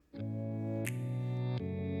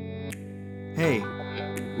Hey,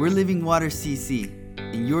 we're Living Water CC,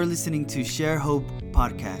 and you're listening to Share Hope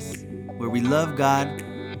Podcast, where we love God,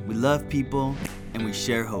 we love people, and we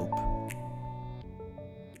share hope.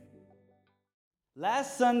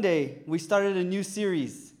 Last Sunday, we started a new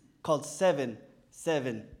series called 7.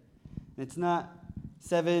 It's not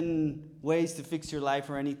 7 ways to fix your life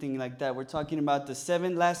or anything like that. We're talking about the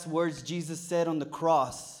 7 last words Jesus said on the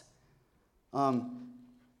cross.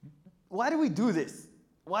 Why do we do this?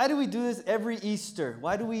 Why do we do this every Easter?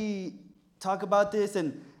 Why do we talk about this?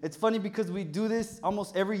 And it's funny because we do this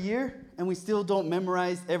almost every year, and we still don't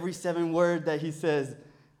memorize every 7 word that he says.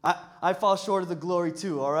 I fall short of the glory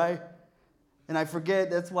too, all right? And I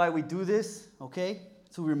forget that's why we do this, okay?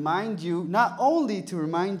 To remind you, not only to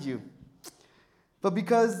remind you, but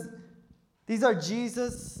because these are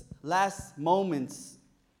Jesus' last moments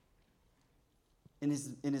in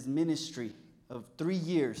his ministry of 3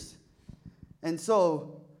 years. And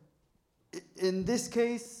so, in this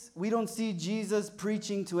case, we don't see Jesus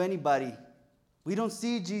preaching to anybody. We don't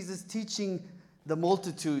see Jesus teaching the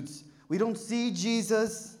multitudes. We don't see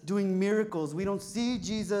Jesus doing miracles. We don't see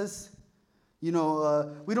Jesus, we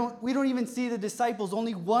don't even see the disciples.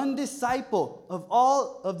 Only one disciple of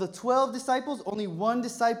all of the 12 disciples, only one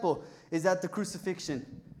disciple is at the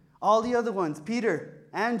crucifixion. All the other ones, Peter,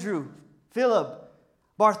 Andrew, Philip,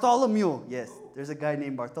 Bartholomew. Yes, there's a guy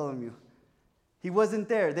named Bartholomew. He wasn't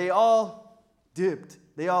there. They all dipped.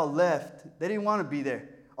 They all left. They didn't want to be there.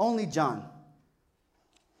 Only John.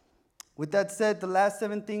 With that said, the last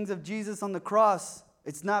 7 things of Jesus on the cross,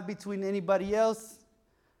 it's not between anybody else.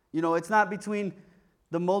 It's not between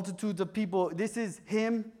the multitudes of people. This is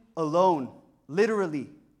him alone. Literally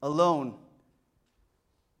alone.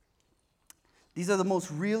 These are the most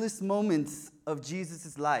realist moments of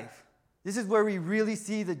Jesus' life. This is where we really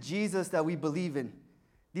see the Jesus that we believe in.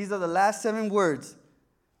 These are the last 7 words.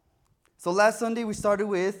 So last Sunday we started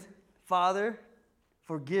with, Father,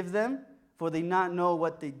 forgive them, for they not know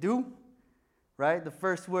what they do. Right? The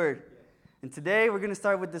first word. And today we're going to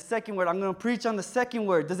start with the second word. I'm going to preach on the second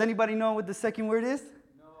word. Does anybody know what the second word is?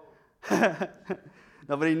 No.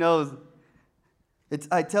 Nobody knows. It's,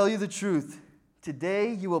 I tell you the truth.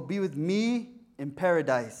 Today you will be with me in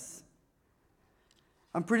paradise.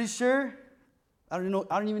 I'm pretty sure, I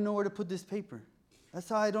don't even know where to put this paper. That's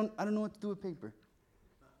how I don't know what to do with paper.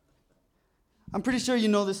 I'm pretty sure you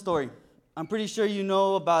know this story. I'm pretty sure you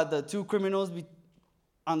know about the 2 criminals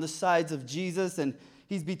on the sides of Jesus, and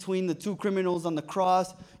he's between the 2 criminals on the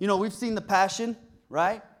cross. We've seen The Passion,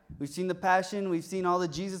 right? We've seen The Passion. We've seen all the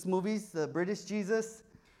Jesus movies, the British Jesus,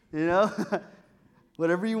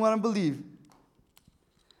 whatever you want to believe.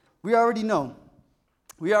 We already know.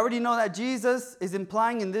 We already know that Jesus is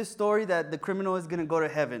implying in this story that the criminal is going to go to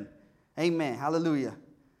heaven. Amen. Hallelujah.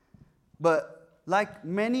 But like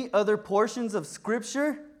many other portions of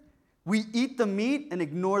Scripture, we eat the meat and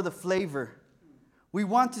ignore the flavor. I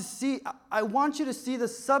want you to see the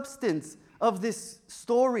substance of this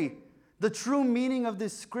story, the true meaning of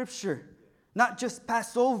this Scripture, not just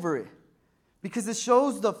pass over it. Because it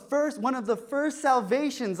shows one of the first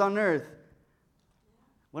salvations on earth.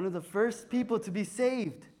 One of the first people to be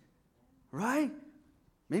saved. Right?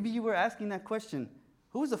 Maybe you were asking that question.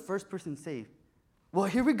 Who was the first person saved? Well,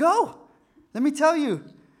 here we go. Let me tell you.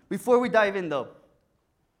 Before we dive in, though.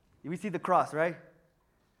 We see the cross, right?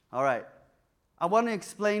 All right. I want to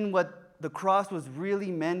explain what the cross was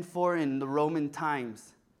really meant for in the Roman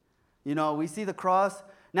times. We see the cross.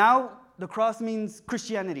 Now, the cross means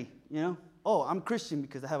Christianity, Oh, I'm Christian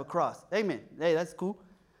because I have a cross. Amen. Hey, that's cool.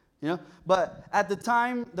 But at the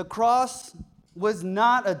time, the cross was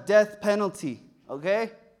not a death penalty,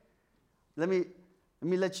 okay? Let me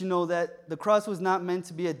let you know that the cross was not meant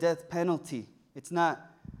to be a death penalty. It's not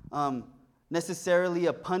necessarily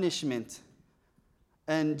a punishment.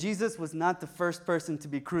 And Jesus was not the first person to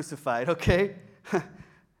be crucified, okay?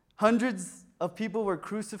 Hundreds of people were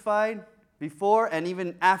crucified before and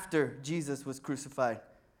even after Jesus was crucified.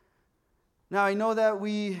 Now, I know that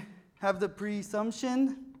we have the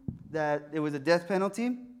presumption that it was a death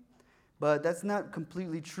penalty, but that's not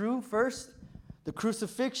completely true. First, the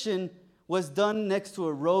crucifixion was done next to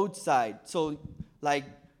a roadside. So,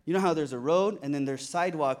 you know how there's a road and then there's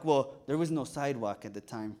sidewalk? Well, there was no sidewalk at the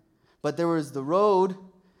time. But there was the road,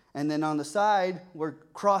 and then on the side were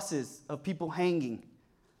crosses of people hanging.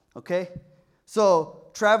 Okay? So,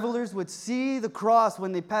 travelers would see the cross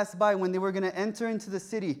when they passed by, when they were going to enter into the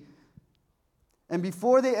city. And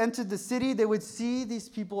before they entered the city, they would see these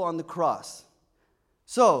people on the cross.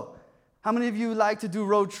 So, how many of you like to do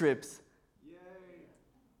road trips?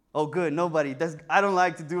 Oh, good. Nobody. I don't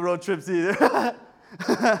like to do road trips either.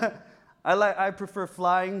 I prefer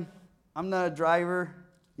flying. I'm not a driver,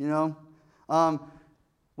 you know.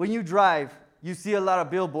 When you drive, you see a lot of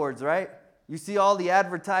billboards, right? You see all the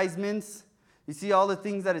advertisements. You see all the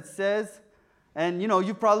things that it says. And, you know,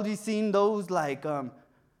 you've probably seen those like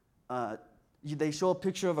they show a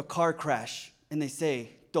picture of a car crash and they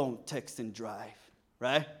say, don't text and drive,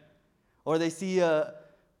 right? Or they see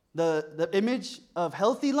the image of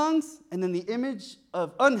healthy lungs and then the image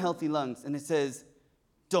of unhealthy lungs. And it says,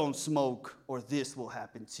 don't smoke or this will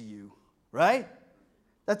happen to you, right?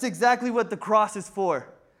 That's exactly what the cross is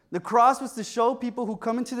for. The cross was to show people who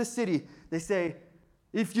come into the city, they say,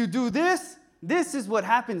 if you do this, this is what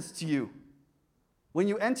happens to you. When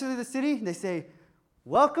you enter the city, they say,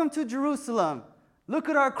 welcome to Jerusalem. Look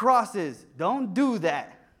at our crosses. Don't do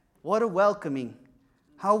that. What a welcoming.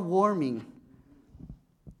 How warming.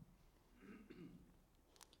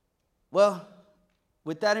 Well,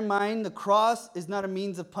 with that in mind, the cross is not a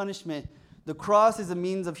means of punishment. The cross is a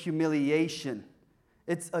means of humiliation.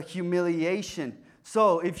 It's a humiliation.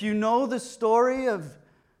 So if you know the story of,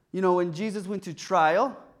 you know, when Jesus went to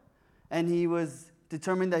trial and he was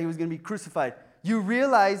determined that he was going to be crucified, you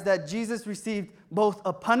realize that Jesus received both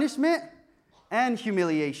a punishment and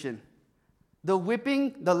humiliation. The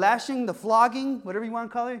whipping, the lashing, the flogging, whatever you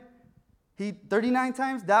want to call it, 39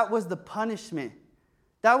 times, that was the punishment.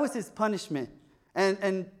 That was his punishment.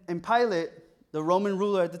 And Pilate, the Roman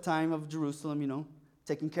ruler at the time of Jerusalem, you know,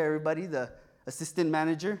 taking care of everybody, the assistant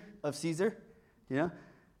manager of Caesar, you know,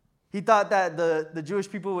 he thought that the Jewish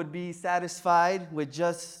people would be satisfied with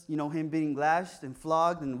just, you know, him being lashed and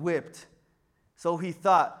flogged and whipped. So he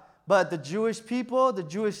thought. But the Jewish people, the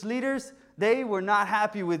Jewish leaders, they were not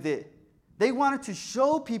happy with it. They wanted to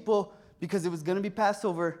show people, because it was going to be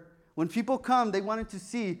Passover, when people come, they wanted to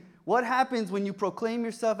see what happens when you proclaim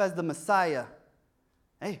yourself as the Messiah.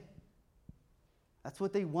 Hey, that's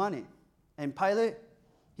what they wanted. And Pilate,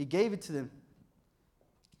 he gave it to them.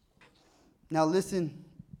 Now listen.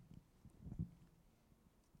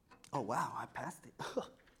 Oh, wow, I passed it.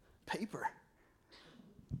 Paper.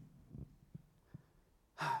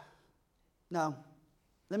 Now,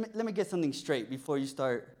 let me get something straight before you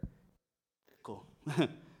start. Cool.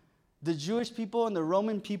 The Jewish people and the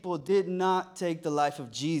Roman people did not take the life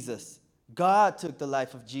of Jesus. God took the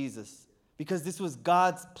life of Jesus because this was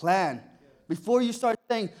God's plan. Before you start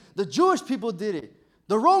saying, the Jewish people did it,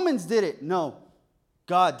 the Romans did it. No,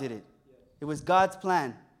 God did it. It was God's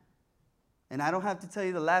plan. And I don't have to tell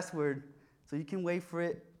you the last word, so you can wait for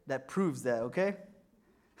it. That proves that, okay?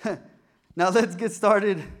 Now let's get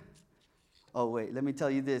started. Oh, wait, let me tell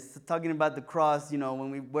you this. Talking about the cross, you know,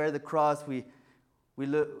 when we wear the cross, we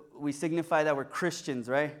signify that we're Christians,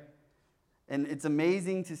 right? And it's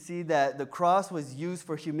amazing to see that the cross was used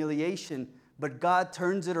for humiliation, but God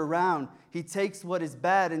turns it around. He takes what is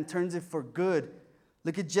bad and turns it for good.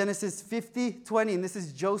 Look at Genesis 50:20, and this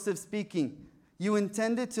is Joseph speaking. You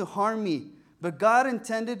intended to harm me, but God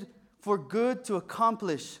intended for good to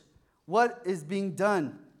accomplish what is being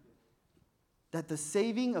done, that the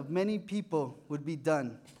saving of many people would be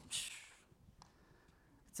done.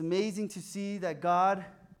 It's amazing to see that God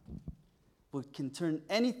can turn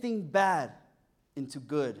anything bad into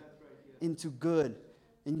good,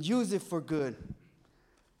 and use it for good.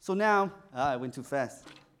 So now, I went too fast.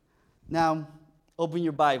 Now, open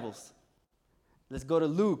your Bibles. Let's go to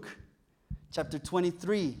Luke chapter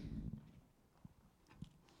 23.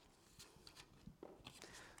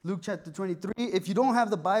 Luke chapter 23. If you don't have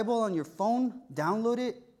the Bible on your phone, download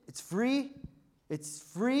it. It's free. It's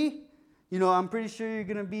free. You know, I'm pretty sure you're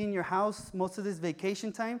going to be in your house most of this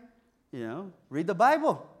vacation time. You know, read the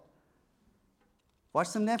Bible. Watch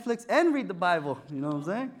some Netflix and read the Bible. You know what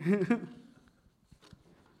I'm saying?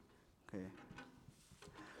 Okay.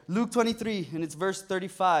 Luke 23, and it's verse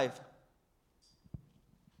 35.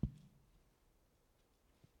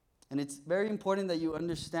 And it's very important that you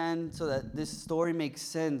understand, so that this story makes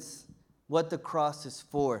sense, what the cross is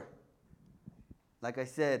for. Like I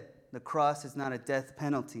said, the cross is not a death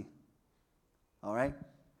penalty. All right?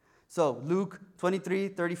 So, Luke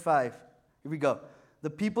 23:35. Here we go. The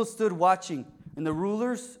people stood watching, and the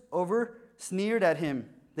rulers over sneered at him.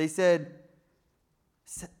 They said,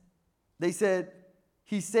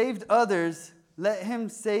 he saved others. Let him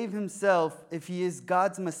save himself if he is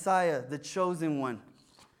God's Messiah, the chosen one.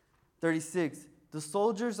 36. The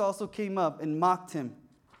soldiers also came up and mocked him.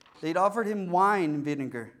 They'd offered him wine and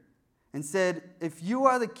vinegar and said, if you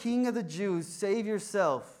are the king of the Jews, save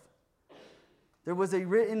yourself. There was a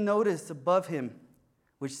written notice above him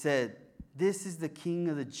which said, this is the king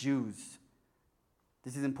of the Jews.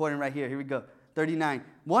 This is important right here. Here we go. 39.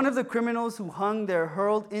 One of the criminals who hung there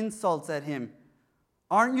hurled insults at him.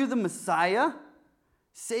 Aren't you the Messiah?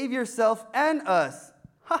 Save yourself and us.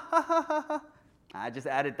 Ha ha ha ha ha. I just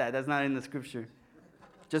added that. That's not in the scripture.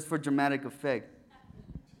 Just for dramatic effect.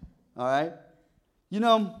 All right? You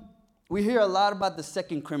know, we hear a lot about the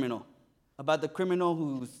second criminal, about the criminal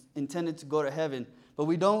who's intended to go to heaven, but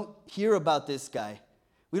we don't hear about this guy.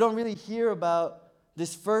 We don't really hear about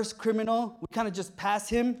this first criminal. We kind of just pass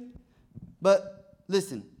him. But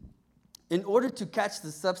listen, in order to catch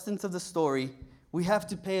the substance of the story, we have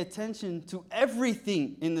to pay attention to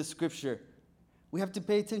everything in the scripture. We have to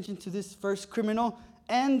pay attention to this first criminal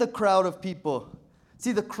and the crowd of people.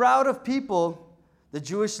 See, the crowd of people, the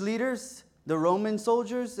Jewish leaders, the Roman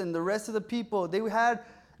soldiers, and the rest of the people, they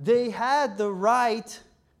had the right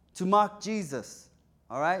to mock Jesus.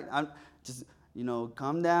 All right? Just,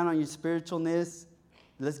 calm down on your spiritualness.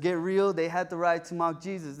 Let's get real. They had the right to mock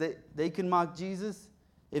Jesus. They can mock Jesus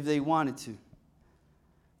if they wanted to.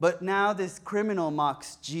 But now this criminal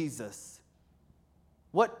mocks Jesus.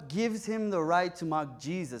 What gives him the right to mock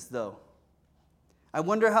Jesus, though? I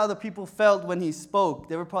wonder how the people felt when he spoke.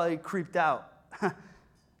 They were probably creeped out.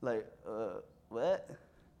 Like, what?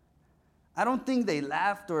 I don't think they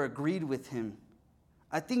laughed or agreed with him.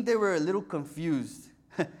 I think they were a little confused.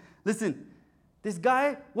 Listen, this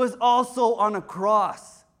guy was also on a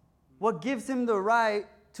cross. What gives him the right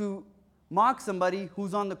to mock somebody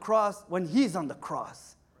who's on the cross when he's on the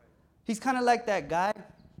cross? He's kind of like that guy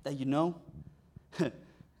that you know,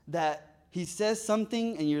 that he says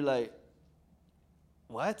something and you're like,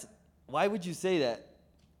 what? Why would you say that?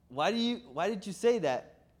 Why did you say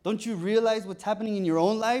that? Don't you realize what's happening in your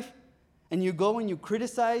own life? And you go and you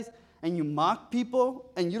criticize and you mock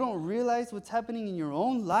people and you don't realize what's happening in your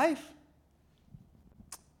own life?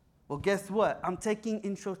 Well, guess what? I'm taking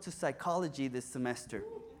Intro to Psychology this semester.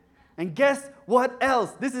 And guess what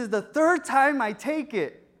else? This is the third time I take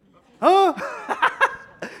it. Huh?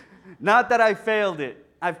 Not that I failed it.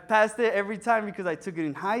 I've passed it every time because I took it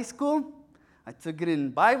in high school, I took it in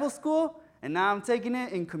Bible school, and now I'm taking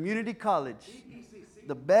it in community college.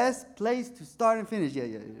 The best place to start and finish.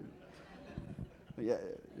 Yeah.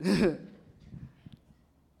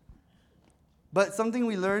 But something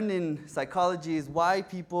we learned in psychology is why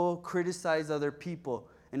people criticize other people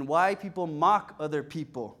and why people mock other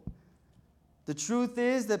people. The truth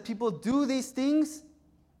is that people do these things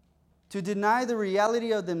to deny the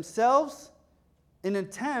reality of themselves in an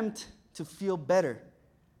attempt to feel better.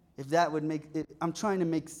 If that would make it, I'm trying to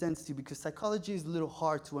make sense to you because psychology is a little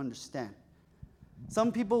hard to understand.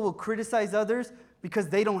 Some people will criticize others because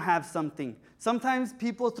they don't have something. Sometimes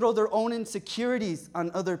people throw their own insecurities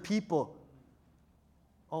on other people.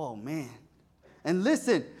 Oh, man. And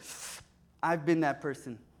listen, I've been that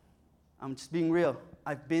person. I'm just being real.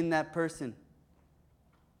 I've been that person.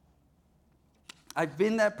 I've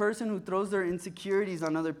been that person who throws their insecurities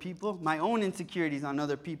on other people, my own insecurities on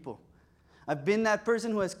other people. I've been that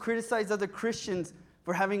person who has criticized other Christians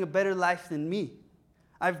for having a better life than me.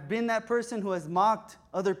 I've been that person who has mocked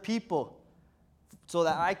other people so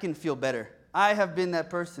that I can feel better. I have been that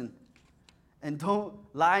person. And don't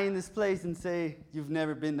lie in this place and say you've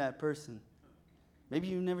never been that person. Maybe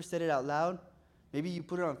you never said it out loud. Maybe you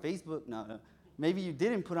put it on Facebook. No. Maybe you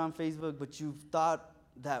didn't put it on Facebook, but you've thought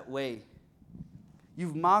that way.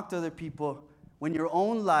 You've mocked other people when your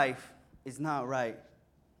own life is not right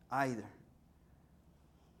either.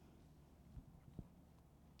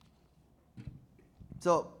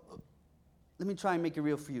 So let me try and make it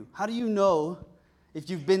real for you. How do you know if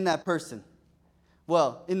you've been that person?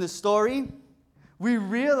 Well, in the story, we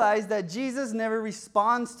realize that Jesus never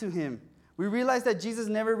responds to him. We realize that Jesus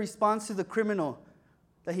never responds to the criminal,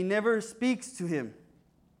 that he never speaks to him.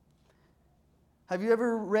 Have you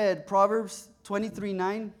ever read Proverbs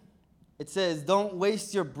 23:9? It says, "Don't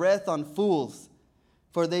waste your breath on fools,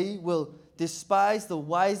 for they will despise the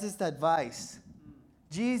wisest advice."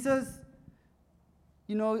 Jesus,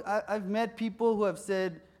 I've met people who have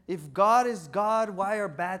said, if God is God, why are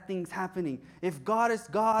bad things happening? If God is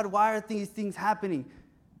God, why are these things happening?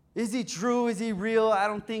 Is he true? Is he real? I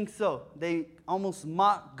don't think so. They almost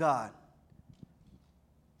mock God.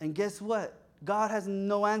 And guess what? God has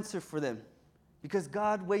no answer for them because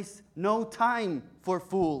God wastes no time for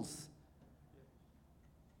fools.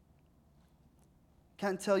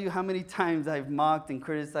 Can't tell you how many times I've mocked and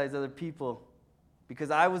criticized other people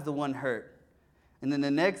because I was the one hurt. And then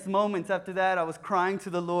the next moments after that, I was crying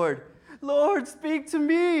to the Lord, "Lord, speak to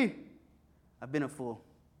me." I've been a fool.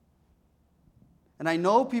 And I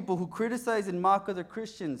know people who criticize and mock other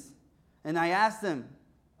Christians. And I ask them,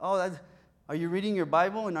 are you reading your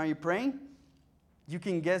Bible and are you praying? You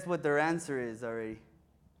can guess what their answer is already.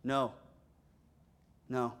 No.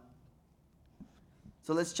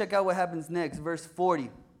 So let's check out what happens next. Verse 40.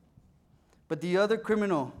 But the other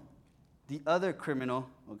criminal,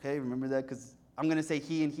 okay, remember that? Because I'm going to say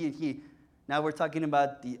he and he and he. Now we're talking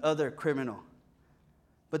about the other criminal.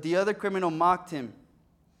 But the other criminal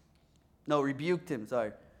rebuked him,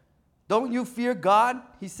 sorry. Don't you fear God,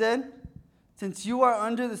 he said, since you are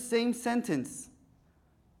under the same sentence.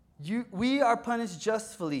 We are punished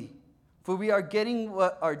justly, for we are getting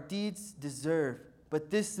what our deeds deserve.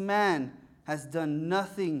 But this man has done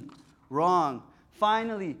nothing wrong.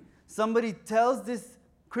 Finally, somebody tells this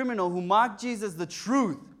criminal who mocked Jesus the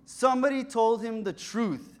truth. Somebody told him the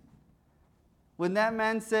truth. When that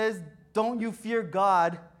man says, don't you fear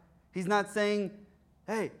God, he's not saying,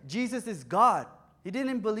 hey, Jesus is God. He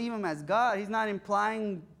didn't believe him as God. He's not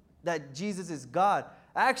implying that Jesus is God.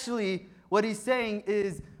 Actually, what he's saying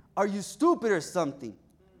is, are you stupid or something?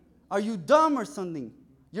 Are you dumb or something?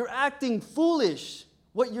 You're acting foolish,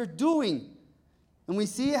 what you're doing. And we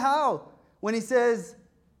see how, when he says,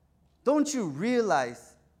 don't you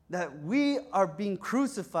realize that we are being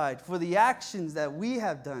crucified for the actions that we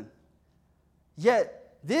have done?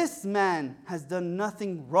 Yet, this man has done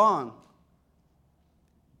nothing wrong.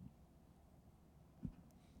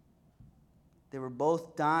 They were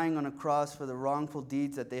both dying on a cross for the wrongful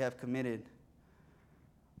deeds that they have committed.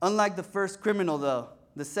 Unlike the first criminal, though,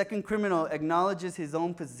 the second criminal acknowledges his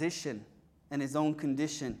own position and his own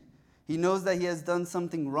condition. He knows that he has done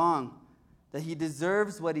something wrong, that he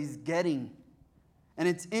deserves what he's getting. And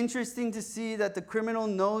it's interesting to see that the criminal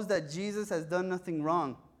knows that Jesus has done nothing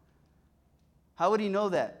wrong. How would he know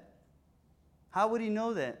that? How would he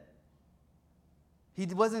know that? He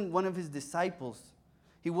wasn't one of his disciples.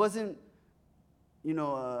 He wasn't,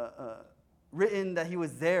 written that he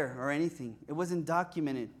was there or anything. It wasn't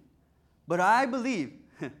documented. But I believe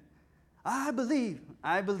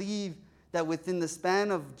that within the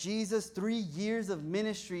span of Jesus' 3 years of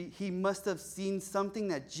ministry, he must have seen something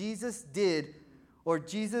that Jesus did or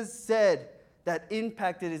Jesus said that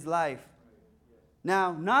impacted his life.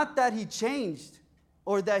 Now, not that he changed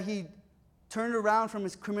or that he turned around from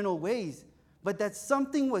his criminal ways, but that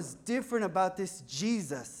something was different about this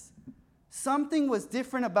Jesus. Something was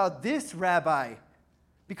different about this rabbi.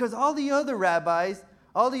 Because all the other rabbis,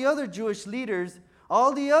 all the other Jewish leaders,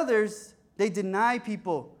 all the others, they deny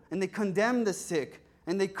people and they condemn the sick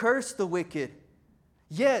and they curse the wicked.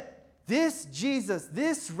 Yet, this Jesus,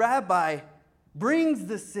 this rabbi, brings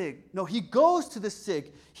the sick. No, he goes to the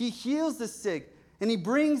sick. He heals the sick. And he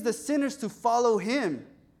brings the sinners to follow him.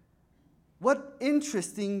 What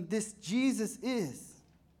interesting this Jesus is.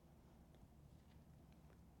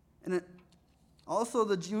 And also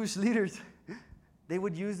the Jewish leaders, they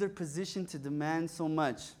would use their position to demand so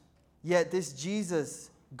much. Yet this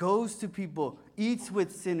Jesus goes to people, eats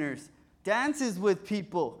with sinners, dances with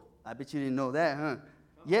people. I bet you didn't know that, huh?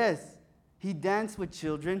 Yes, he danced with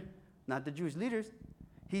children, not the Jewish leaders.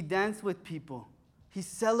 He danced with people. He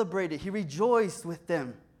celebrated. He rejoiced with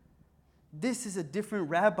them. This is a different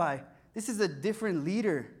rabbi. This is a different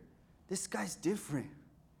leader. This guy's different.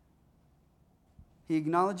 He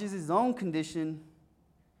acknowledges his own condition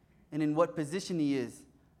and in what position he is.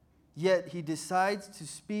 Yet he decides to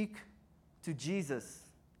speak to Jesus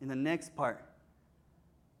in the next part,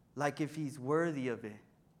 like if he's worthy of it.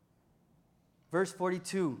 Verse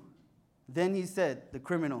 42, then he said, the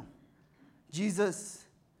criminal, Jesus,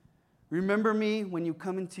 remember me when you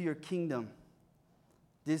come into your kingdom.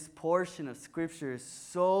 This portion of Scripture is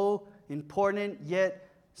so important, yet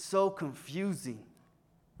so confusing.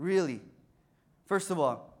 Really. First of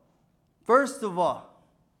all,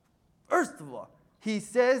 he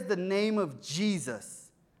says the name of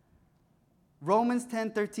Jesus. Romans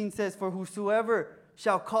 10:13 says, for whosoever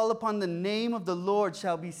shall call upon the name of the Lord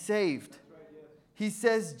shall be saved. He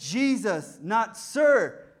says Jesus, not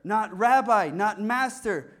sir, not rabbi, not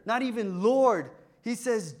master, not even Lord. He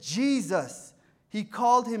says Jesus. He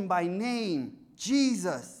called him by name,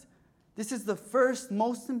 Jesus. This is the first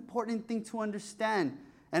most important thing to understand.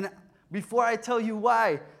 And before I tell you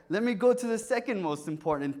why, let me go to the second most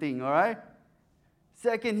important thing, all right?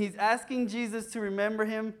 Second, he's asking Jesus to remember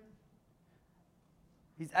him.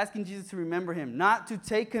 He's asking Jesus to remember him, not to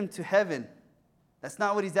take him to heaven. That's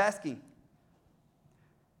not what he's asking.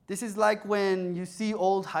 This is like when you see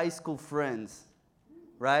old high school friends,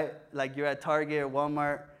 right? Like you're at Target or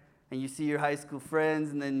Walmart, and you see your high school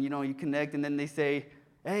friends, and then, you connect, and then they say,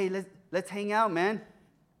 hey, let's hang out, man.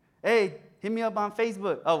 Hey, hit me up on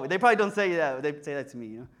Facebook. Oh, they probably don't say that. They say that to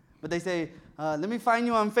me, But they say, let me find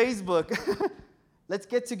you on Facebook. Let's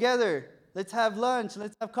get together. Let's have lunch.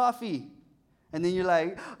 Let's have coffee. And then you're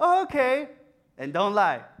like, oh, okay. And don't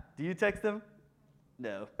lie. Do you text them?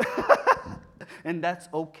 No. And that's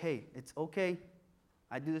okay. It's okay.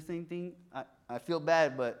 I do the same thing. I feel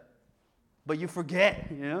bad, but you forget,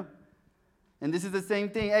 you know? And this is the same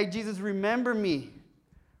thing. Hey, Jesus, remember me.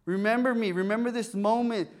 Remember me. Remember this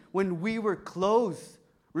moment when we were close.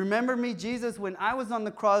 Remember me, Jesus, when I was on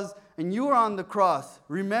the cross and you were on the cross.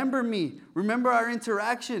 Remember me. Remember our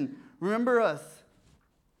interaction. Remember us.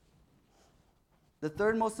 The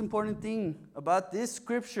third most important thing about this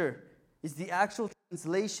scripture is the actual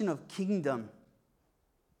translation of kingdom.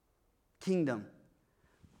 Kingdom.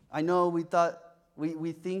 I know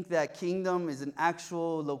we think that kingdom is an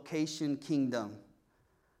actual location kingdom.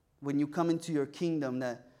 When you come into your kingdom,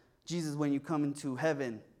 that Jesus, when you come into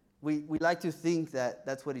heaven, we like to think that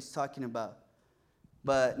that's what he's talking about.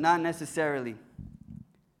 But not necessarily.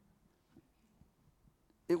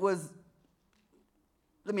 Let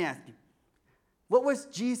me ask you, what was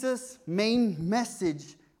Jesus' main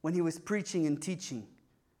message when he was preaching and teaching?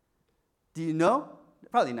 Do you know?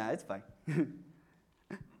 Probably not, it's fine.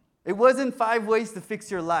 It wasn't 5 ways to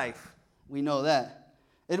fix your life. We know that.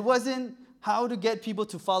 It wasn't how to get people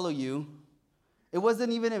to follow you. It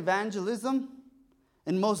wasn't even evangelism.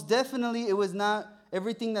 And most definitely, it was not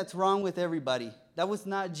everything that's wrong with everybody. That was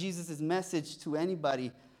not Jesus' message to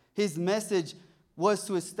anybody. His message was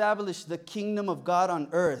to establish the kingdom of God on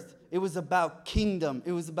earth. It was about kingdom.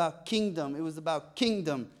 It was about kingdom. It was about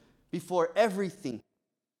kingdom before everything.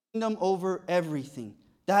 Kingdom over everything.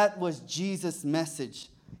 That was Jesus' message.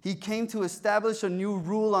 He came to establish a new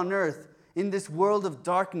rule on earth in this world of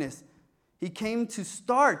darkness. He came to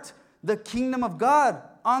start the kingdom of God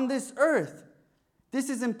on this earth. This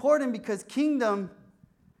is important because kingdom,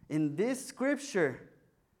 in this scripture,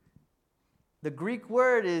 the Greek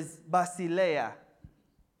word is basileia.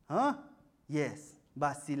 Huh? Yes,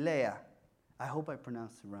 basileia. I hope I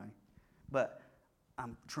pronounced it right, but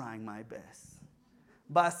I'm trying my best.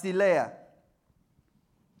 Basileia.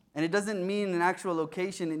 And it doesn't mean an actual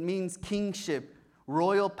location. It means kingship,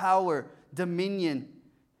 royal power, dominion.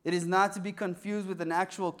 It is not to be confused with an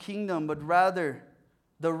actual kingdom, but rather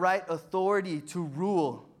the right authority to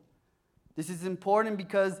rule. This is important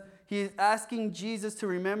because he is asking Jesus to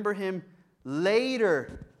remember him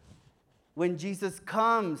later when Jesus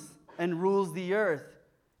comes and rules the earth.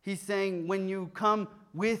 He's saying, when you come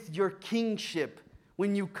with your kingship,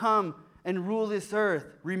 when you come and rule this earth,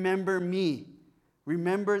 remember me.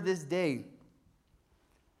 Remember this day.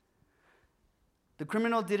 The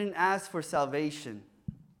criminal didn't ask for salvation,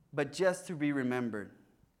 but just to be remembered.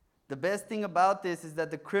 The best thing about this is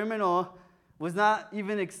that the criminal was not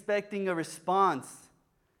even expecting a response.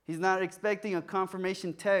 He's not expecting a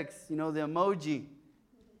confirmation text, the emoji.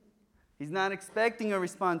 He's not expecting a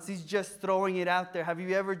response. He's just throwing it out there. Have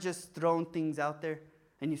you ever just thrown things out there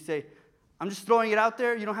and you say, I'm just throwing it out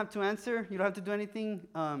there. You don't have to answer. You don't have to do anything.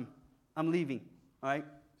 I'm leaving. All right?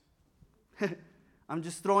 I'm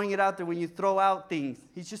just throwing it out there. When you throw out things,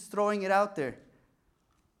 he's just throwing it out there.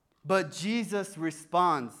 But Jesus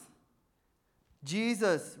responds.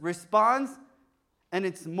 Jesus responds, and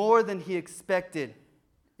it's more than he expected.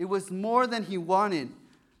 It was more than he wanted.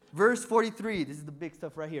 Verse 43, this is the big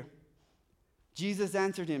stuff right here. Jesus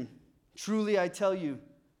answered him, truly I tell you,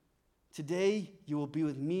 today you will be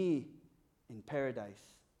with me in paradise.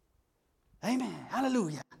 Amen.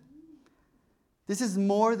 Hallelujah. This is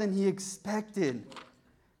more than he expected.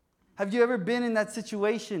 Have you ever been in that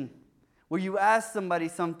situation where you ask somebody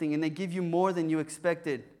something and they give you more than you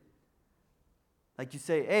expected? Like you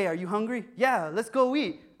say, hey, are you hungry? Yeah, let's go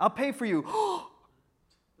eat. I'll pay for you.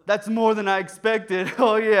 That's more than I expected.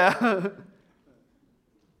 Oh, yeah.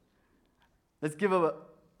 Let's give a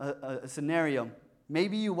scenario.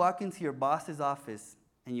 Maybe you walk into your boss's office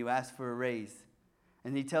and you ask for a raise.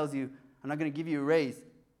 And he tells you, I'm not going to give you a raise.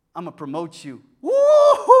 I'm going to promote you.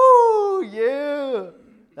 Woo-hoo! Yeah!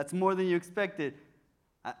 That's more than you expected.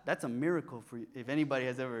 That's a miracle for you, if anybody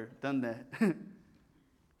has ever done that.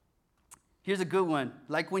 Here's a good one.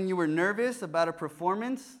 Like when you were nervous about a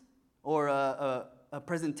performance or a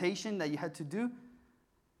presentation that you had to do,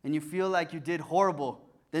 and you feel like you did horrible.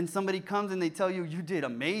 Then somebody comes and they tell you, you did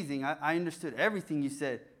amazing. I understood everything you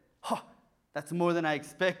said. Oh, that's more than I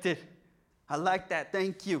expected. I like that.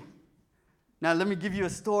 Thank you. Now, let me give you a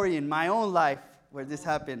story in my own life where this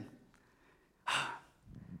happened.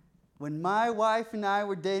 When my wife and I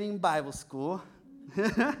were dating Bible school,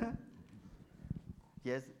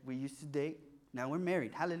 yes, we used to date. Now we're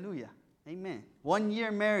married. Hallelujah. Amen. 1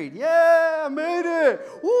 year married. Yeah, I made it.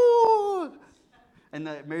 Woo! And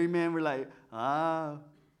the married men were like,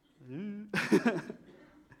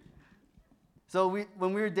 So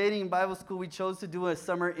when we were dating in Bible school, we chose to do a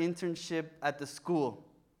summer internship at the school.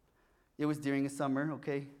 It was during the summer,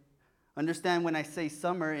 okay? Understand when I say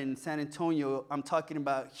summer in San Antonio, I'm talking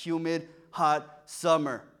about humid, hot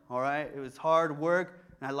summer, all right? It was hard work,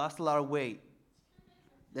 and I lost a lot of weight.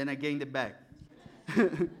 Then I gained it back.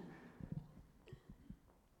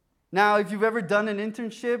 Now, if you've ever done an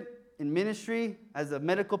internship in ministry as a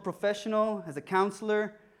medical professional, as a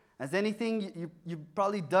counselor, as anything, you've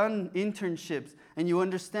probably done internships, and you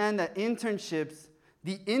understand that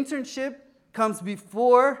the internship comes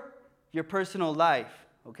before your personal life,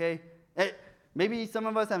 okay? Maybe some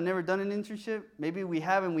of us have never done an internship. Maybe we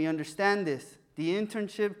have and we understand this. The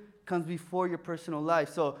internship comes before your personal life.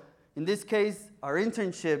 So in this case, our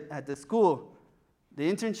internship at the school, the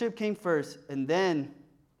internship came first and then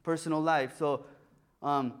personal life. So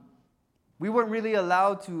we weren't really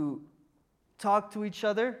allowed to talk to each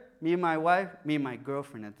other, me and my wife, me and my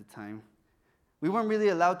girlfriend at the time. We weren't really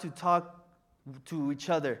allowed to talk to each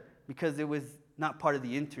other because it was not part of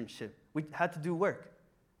the internship. We had to do work,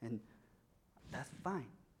 and that's fine,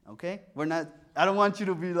 okay? I don't want you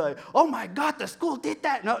to be like, oh my God, the school did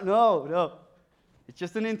that. No. It's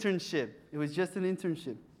just an internship. It was just an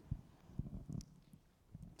internship.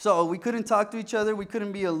 So we couldn't talk to each other. We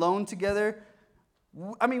couldn't be alone together.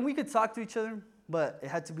 I mean, we could talk to each other, but it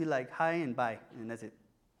had to be like hi and bye, and that's it,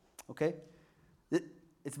 okay?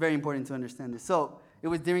 It's very important to understand this. So it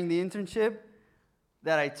was during the internship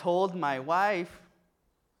that I told my wife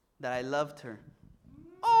that I loved her.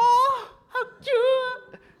 Oh, how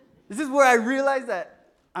cute! This is where I realized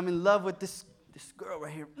that I'm in love with this girl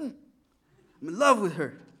right here. I'm in love with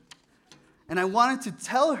her. And I wanted to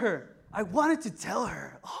tell her.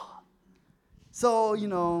 Oh. So,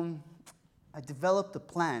 I developed a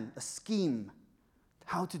plan, a scheme,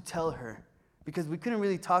 how to tell her. Because we couldn't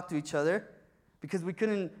really talk to each other. Because we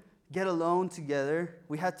couldn't get alone together.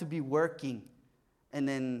 We had to be working and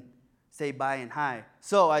then say bye and hi.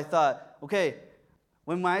 So I thought, okay,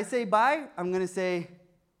 when I say bye, I'm going to say,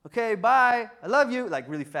 okay, bye, I love you, like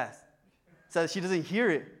really fast. So that she doesn't hear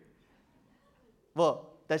it. Well,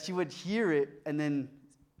 that she would hear it and then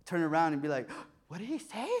turn around and be like, what did he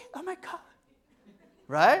say? Oh my God.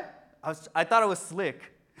 Right? I thought it was slick.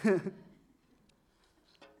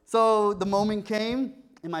 So the moment came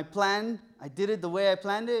in my plan. I did it the way I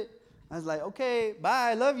planned it. I was like, okay, bye,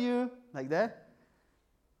 I love you, like that.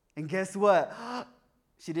 And guess what?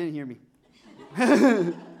 She didn't hear me.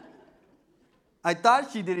 I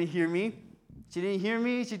thought she didn't hear me. She didn't hear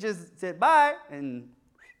me. She just said bye and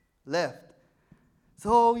left.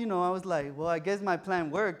 So, I was like, well, I guess my plan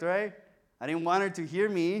worked, right? I didn't want her to hear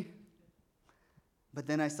me. But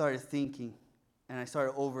then I started thinking, and I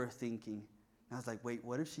started overthinking. And I was like, wait,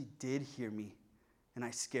 what if she did hear me? And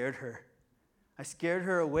I scared her. I scared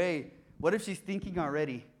her away. What if she's thinking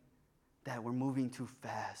already that we're moving too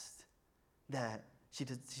fast, that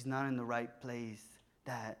she's not in the right place,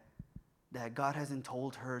 that God hasn't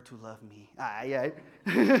told her to love me?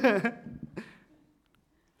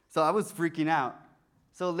 So I was freaking out.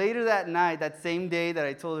 So later that night, that same day that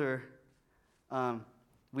I told her,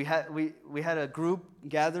 we had a group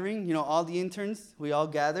gathering, all the interns, we all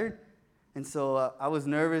gathered. And so I was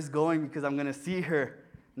nervous going because I'm going to see her.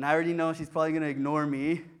 And I already know she's probably going to ignore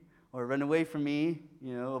me or run away from me,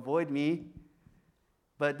 avoid me.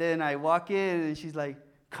 But then I walk in and she's like,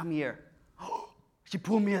 come here. She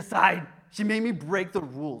pulled me aside. She made me break the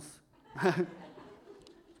rules.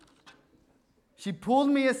 She pulled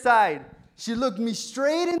me aside. She looked me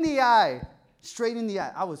straight in the eye. Straight in the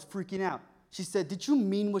eye. I was freaking out. She said, did you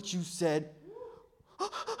mean what you said?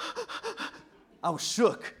 I was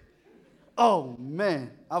shook. Oh,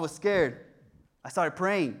 man. I was scared. I started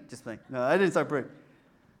praying. Just like, no, I didn't start praying.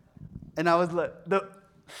 And I was like,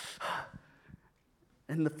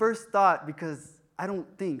 and the first thought, because I don't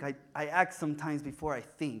think, I act sometimes before I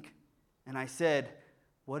think. And I said,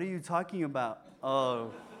 what are you talking about?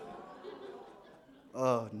 Oh,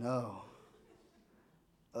 no.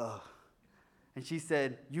 And she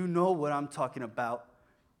said, you know what I'm talking about.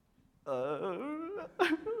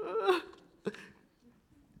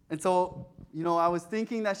 And so, I was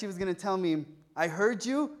thinking that she was going to tell me, I heard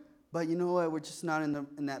you, but you know what? We're just not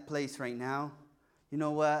in that place right now. You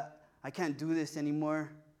know what? I can't do this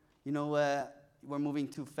anymore. You know what? We're moving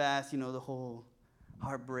too fast. The whole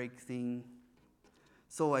heartbreak thing.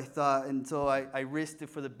 So I thought, and so I risked it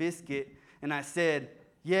for the biscuit, and I said,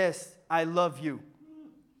 yes, I love you.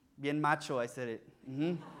 Bien macho, I said it.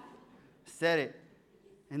 Said it.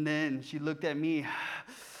 And then she looked at me,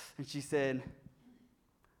 and she said,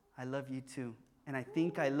 I love you too. And I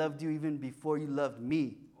think I loved you even before you loved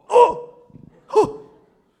me.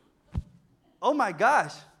 Oh my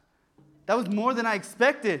gosh. That was more than I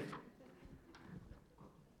expected.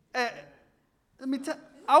 Let me tell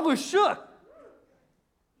I was shook.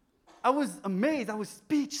 I was amazed. I was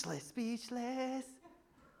speechless.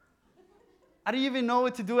 I didn't even know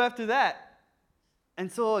what to do after that. And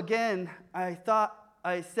so again, I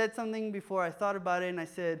said something before I thought about it, and I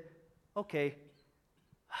said, okay,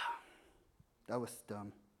 that was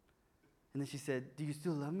dumb. And then she said, do you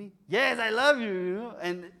still love me? Yes, I love you.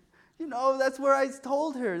 And, that's where I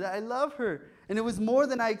told her that I love her. And it was more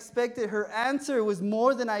than I expected. Her answer was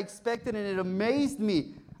more than I expected, and it amazed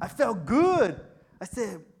me. I felt good. I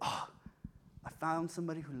said, oh, I found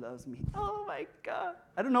somebody who loves me. Oh, my God.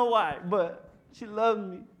 I don't know why, but she loved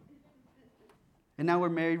me. And now we're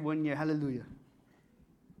married 1 year. Hallelujah.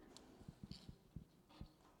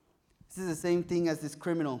 This is the same thing as this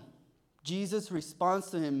criminal. Jesus responds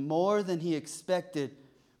to him more than he expected,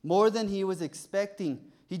 more than he was expecting.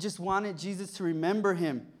 He just wanted Jesus to remember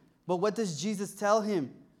him. But what does Jesus tell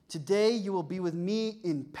him? Today you will be with me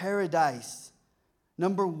in paradise.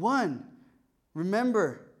 Number one,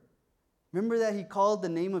 remember that he called the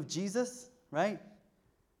name of Jesus, right?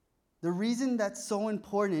 The reason that's so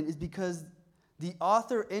important is because the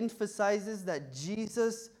author emphasizes that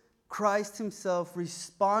Jesus Christ himself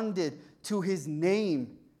responded to his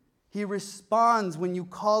name. He responds when you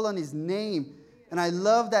call on his name. And I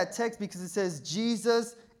love that text because it says,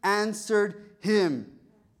 Jesus answered him.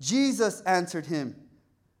 Jesus answered him.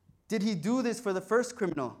 Did he do this for the first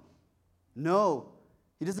criminal? No.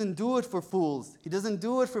 He doesn't do it for fools. He doesn't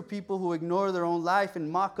do it for people who ignore their own life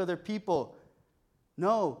and mock other people.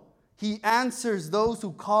 No. He answers those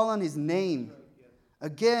who call on his name.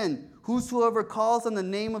 Again, whosoever calls on the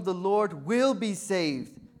name of the Lord will be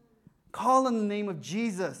saved. Call on the name of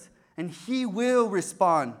Jesus, and he will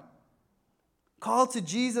respond. Call to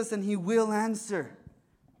Jesus, and he will answer.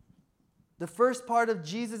 The first part of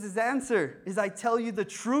Jesus' answer is, I tell you the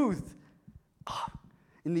truth.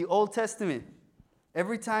 In the Old Testament,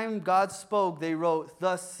 every time God spoke, they wrote,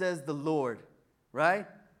 thus says the Lord, right?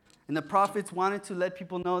 And the prophets wanted to let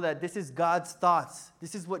people know that this is God's thoughts.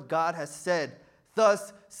 This is what God has said.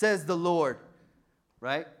 Thus says the Lord,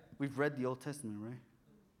 right? We've read the Old Testament,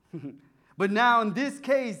 right? But now in this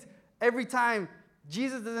case, every time,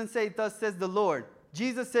 Jesus doesn't say, thus says the Lord.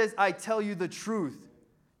 Jesus says, I tell you the truth.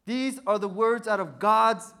 These are the words out of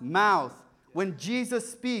God's mouth. When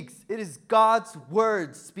Jesus speaks, it is God's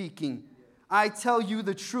words speaking. I tell you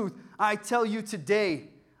the truth. I tell you today.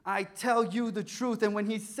 I tell you the truth. And when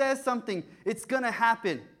he says something, it's going to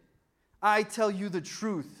happen. I tell you the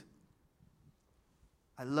truth.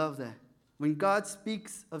 I love that. When God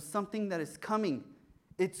speaks of something that is coming,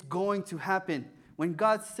 it's going to happen. When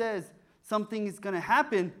God says something is going to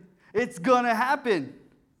happen, it's going to happen.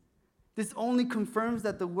 This only confirms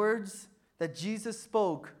that the words that Jesus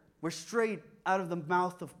spoke were straight out of the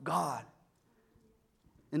mouth of God.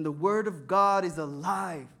 And the word of God is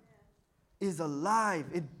alive.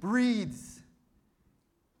 It breathes.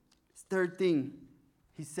 Third thing,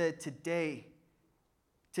 he said today.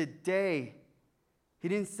 Today. He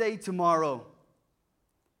didn't say tomorrow.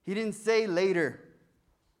 He didn't say later.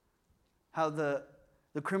 How the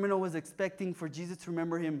criminal was expecting for Jesus to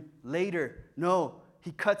remember him later. No,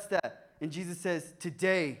 he cuts that. And Jesus says,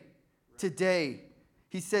 today. Today.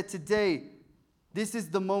 He said, today. This is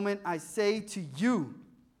the moment I say to you.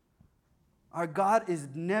 Our God is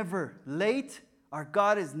never late. Our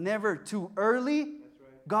God is never too early. That's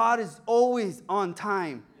right. God is always on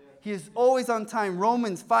time. Yeah. He is always on time.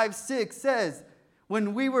 Romans 5:6 says,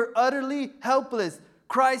 when we were utterly helpless,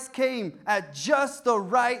 Christ came at just the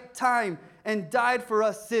right time and died for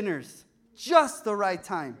us sinners. Just the right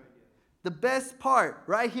time. The best part,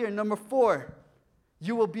 right here, number 4,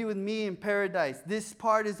 you will be with me in paradise. This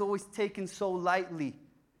part is always taken so lightly,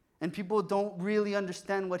 and people don't really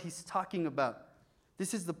understand what he's talking about.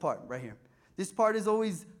 This is the part right here. This part is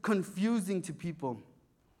always confusing to people.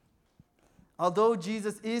 Although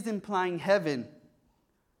Jesus is implying heaven,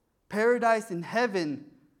 paradise and heaven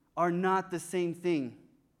are not the same thing.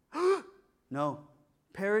 No,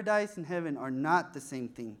 paradise and heaven are not the same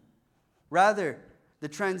thing. Rather, the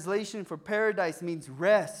translation for paradise means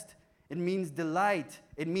rest. It means delight.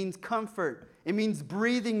 It means comfort. It means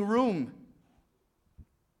breathing room.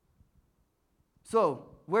 So,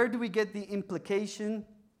 where do we get the implication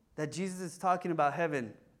that Jesus is talking about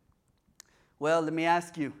heaven? Well, let me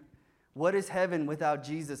ask you, what is heaven without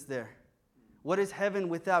Jesus there? What is heaven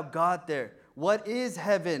without God there? What is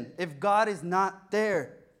heaven if God is not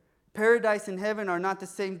there? Paradise and heaven are not the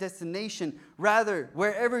same destination. Rather,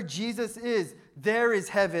 wherever Jesus is, there is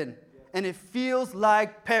heaven. And it feels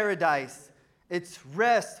like paradise. It's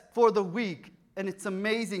rest for the weak. And it's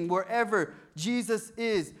amazing wherever Jesus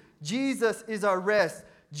is. Jesus is our rest.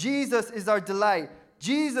 Jesus is our delight.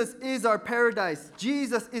 Jesus is our paradise.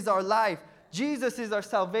 Jesus is our life. Jesus is our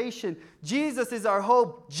salvation. Jesus is our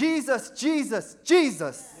hope. Jesus, Jesus,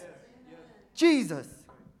 Jesus. Jesus.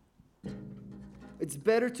 It's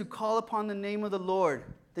better to call upon the name of the Lord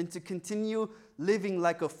than to continue living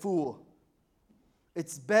like a fool.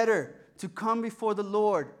 It's better to come before the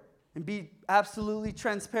Lord and be absolutely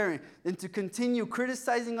transparent than to continue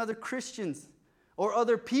criticizing other Christians or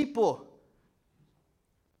other people.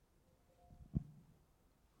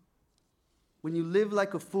 When you live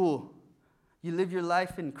like a fool, you live your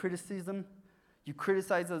life in criticism, you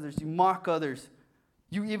criticize others, you mock others,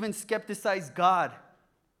 you even skepticize God.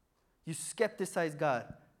 You skepticize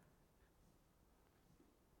God.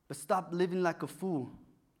 But stop living like a fool,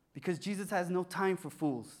 because Jesus has no time for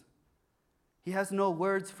fools. He has no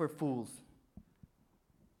words for fools.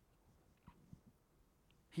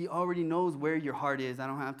 He already knows where your heart is. I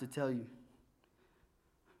don't have to tell you.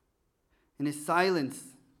 And his silence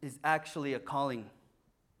is actually a calling.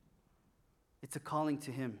 It's a calling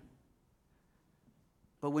to him.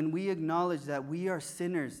 But when we acknowledge that we are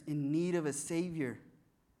sinners in need of a Savior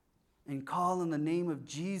and call on the name of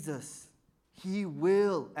Jesus, he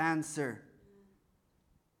will answer.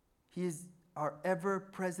 He is our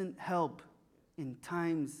ever-present help in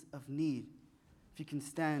times of need. If you can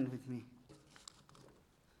stand with me.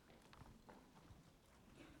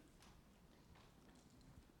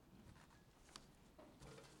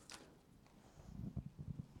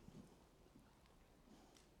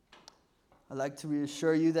 I'd like to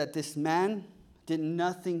reassure you that this man did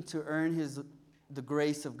nothing to earn the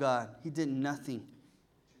grace of God. He did nothing.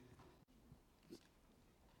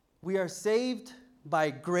 We are saved by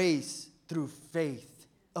grace through faith.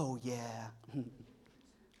 Oh, yeah.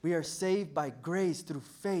 We are saved by grace through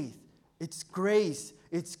faith. It's grace.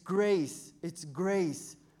 It's grace. It's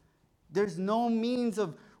grace. There's no means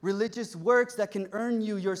of religious works that can earn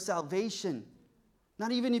you your salvation.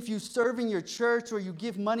 Not even if you serve in your church or you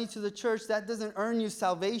give money to the church, that doesn't earn you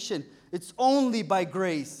salvation. It's only by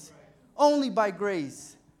grace. Only by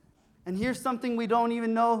grace. And here's something we don't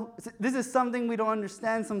even know. This is something we don't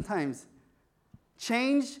understand sometimes.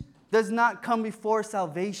 Change does not come before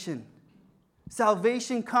salvation.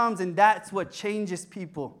 Salvation comes, and that's what changes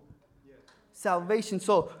people. Salvation.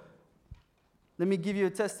 So, let me give you a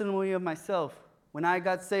testimony of myself. When I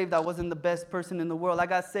got saved, I wasn't the best person in the world. I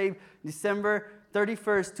got saved December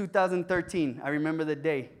 31st, 2013. I remember the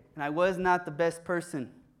day. And I was not the best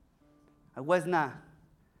person. I was not.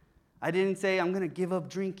 I didn't say, I'm going to give up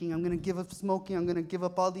drinking. I'm going to give up smoking. I'm going to give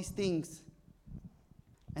up all these things.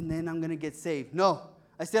 And then I'm going to get saved. No.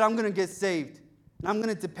 I said, I'm going to get saved. And I'm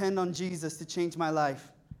going to depend on Jesus to change my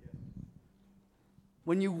life.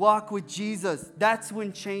 When you walk with Jesus, that's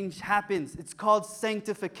when change happens. It's called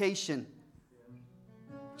sanctification.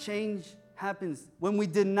 Change happens. When we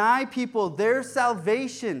deny people their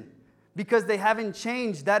salvation because they haven't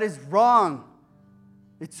changed, that is wrong.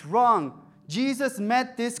 It's wrong. Jesus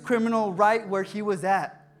met this criminal right where he was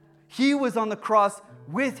at. He was on the cross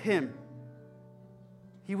with him.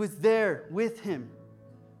 He was there with him.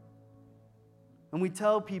 And we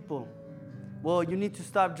tell people, well, you need to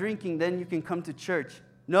stop drinking, then you can come to church.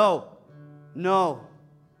 No.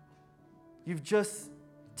 You've just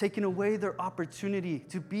taken away their opportunity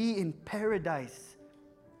to be in paradise.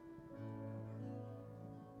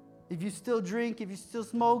 If you still drink, if you still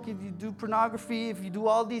smoke, if you do pornography, if you do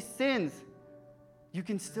all these sins, you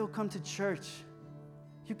can still come to church.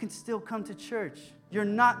 You can still come to church. You're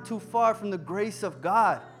not too far from the grace of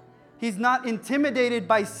God. He's not intimidated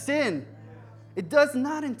by sin. It does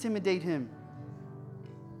not intimidate him.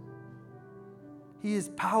 He is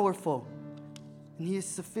powerful. And he is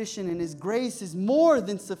sufficient, and his grace is more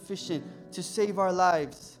than sufficient to save our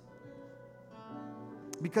lives.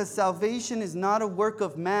 Because salvation is not a work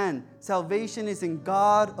of man. Salvation is in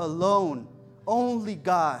God alone. Only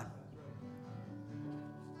God.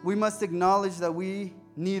 We must acknowledge that we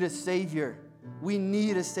need a Savior. We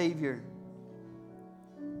need a Savior.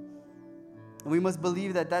 And we must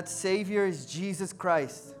believe that that Savior is Jesus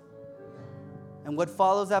Christ. And what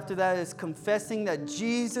follows after that is confessing that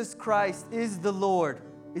Jesus Christ is the Lord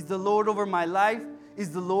over my life,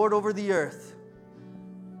 is the Lord over the earth.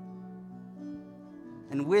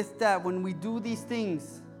 And with that, when we do these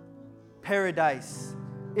things, paradise,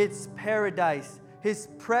 it's paradise. His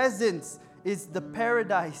presence is the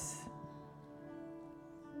paradise.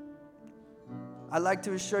 I'd like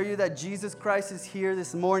to assure you that Jesus Christ is here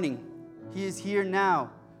this morning. He is here now.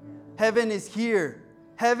 Heaven is here.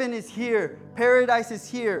 Heaven is here. Paradise is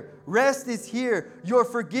here. Rest is here. Your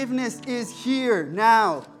forgiveness is here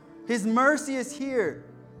now. His mercy is here.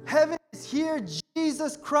 Heaven is here.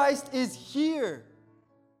 Jesus Christ is here.